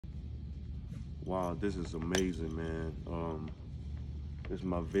Wow, this is amazing, man. It's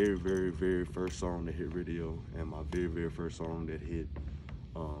my very, very, very first song that hit radio, and my very, very first song that hit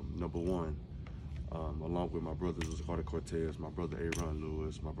 #1, along with my brothers Carter Cortez, my brother Aaron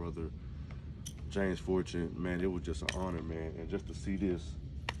Lewis, my brother James Fortune. Man, it was just an honor, man. And just to see this,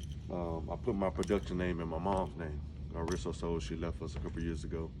 I put my production name in my mom's name. Risso Soul, she left us a couple years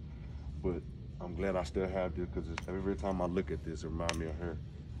ago, but I'm glad I still have this because every time I look at this, it reminds me of her.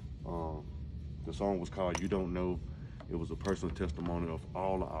 The song was called "You Don't Know." It was a personal testimony of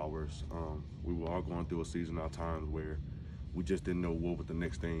all of ours. We were all going through a season of times where we just didn't know what was the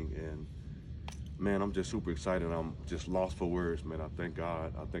next thing. And man, I'm just super excited. I'm just lost for words, man. I thank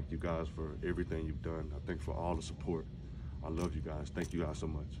God. I thank you guys for everything you've done. I thank you for all the support. I love you guys. Thank you guys so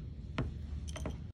much.